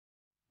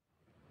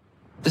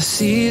The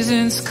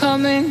seasons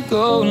come and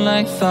go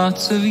like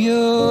thoughts of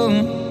you.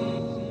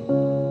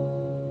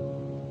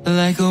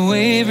 Like a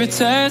wave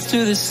returns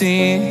to the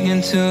sea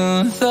into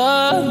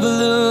the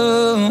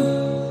blue.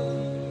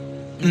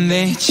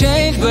 They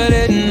change but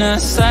in a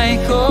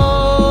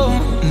cycle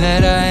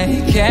that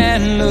I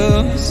can't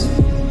lose.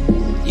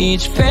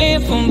 Each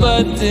painful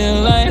but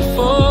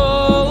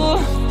delightful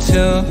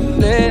to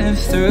live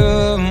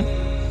through.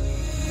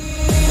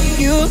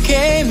 You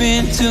came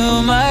into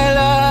my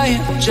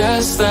life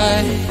just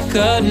like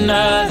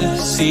another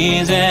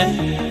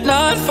season.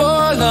 Not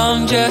for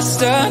long,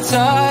 just a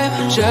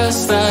time,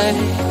 just like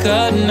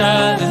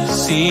another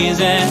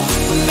season.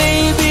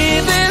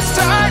 Maybe this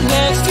time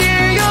next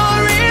year you'll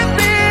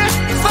reappear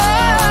for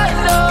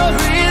no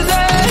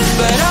reason.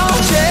 But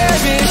I'll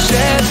cherish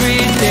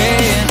every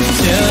day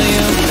until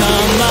you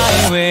come my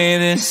way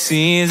this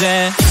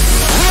season.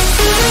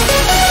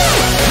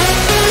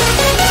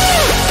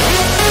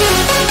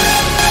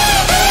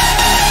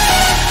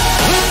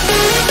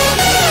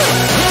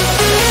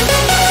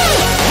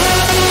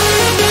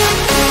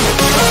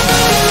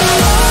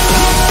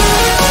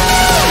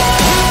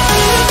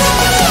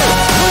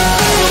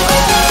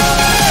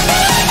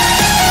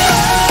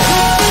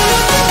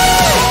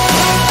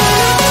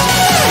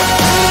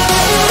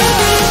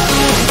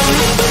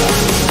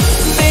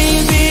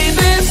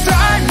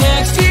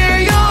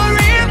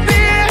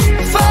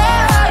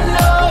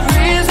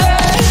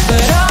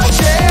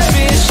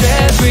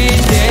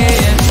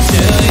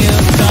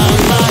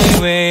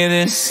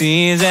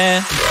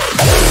 Season.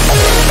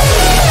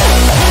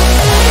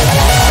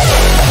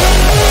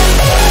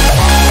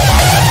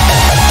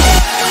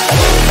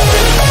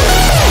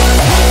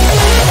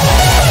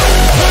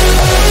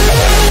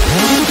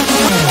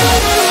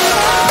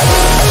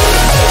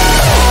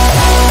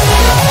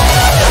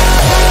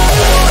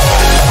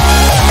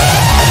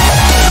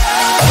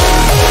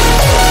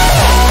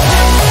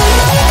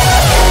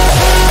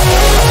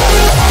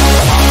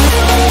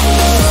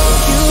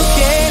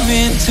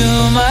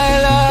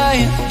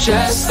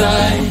 Just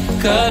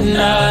like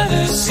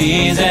another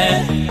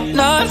season.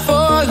 Not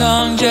for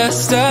long,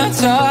 just a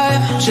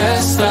time.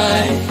 Just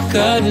like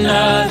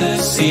another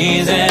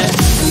season.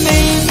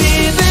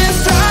 Maybe this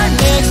time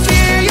next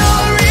year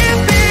you'll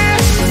reappear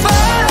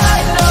for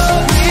no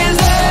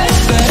reason.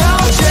 But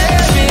I'll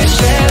cherish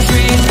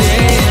every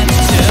day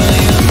until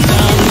you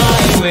come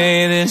my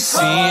way this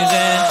season.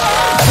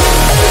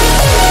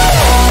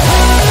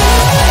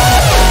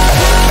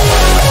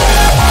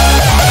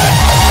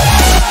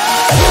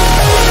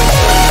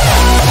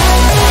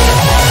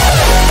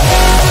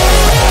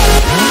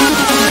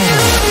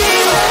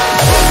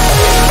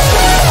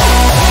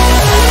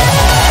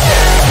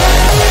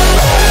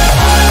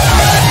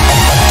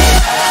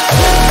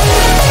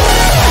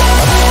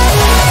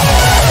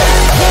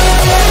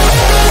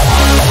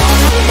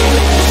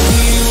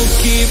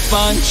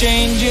 On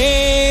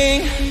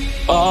changing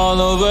all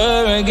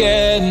over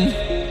again.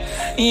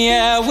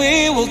 Yeah,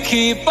 we will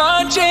keep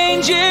on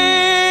changing,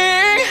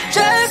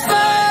 just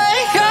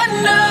like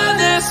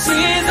another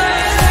season.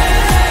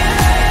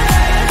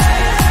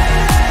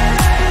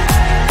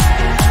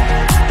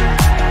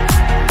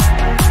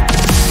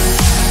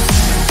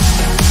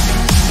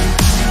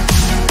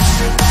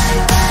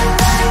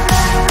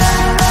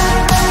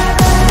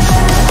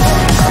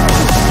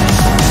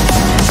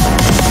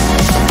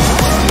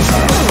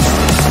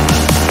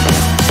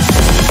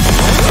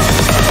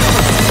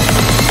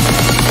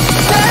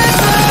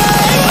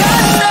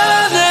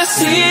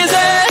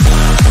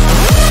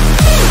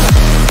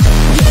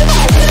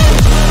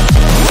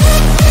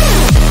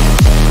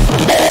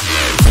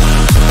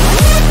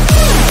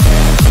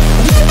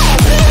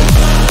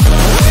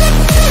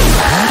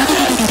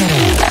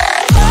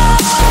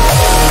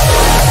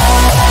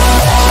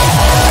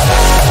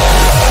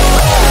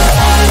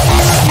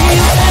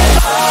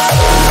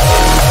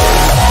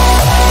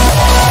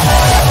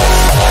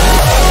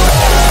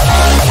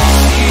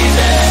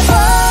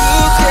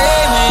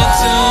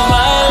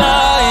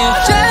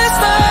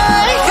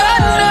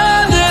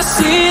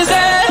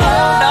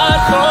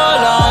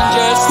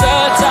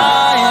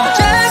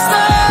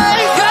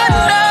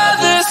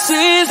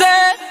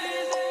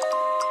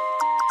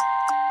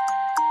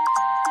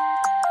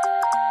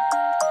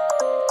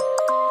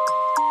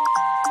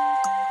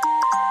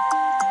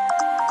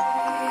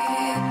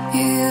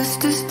 You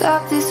used to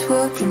stop this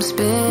world from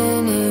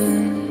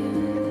spinning.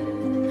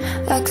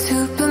 Like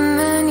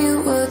Superman,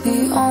 you were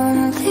the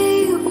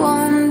only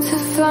one to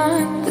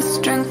find the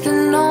strength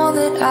in all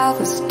that I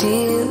was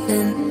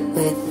dealing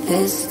with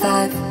this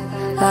life,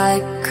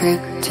 like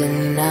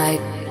kryptonite.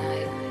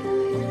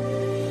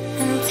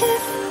 And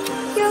if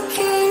you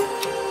keep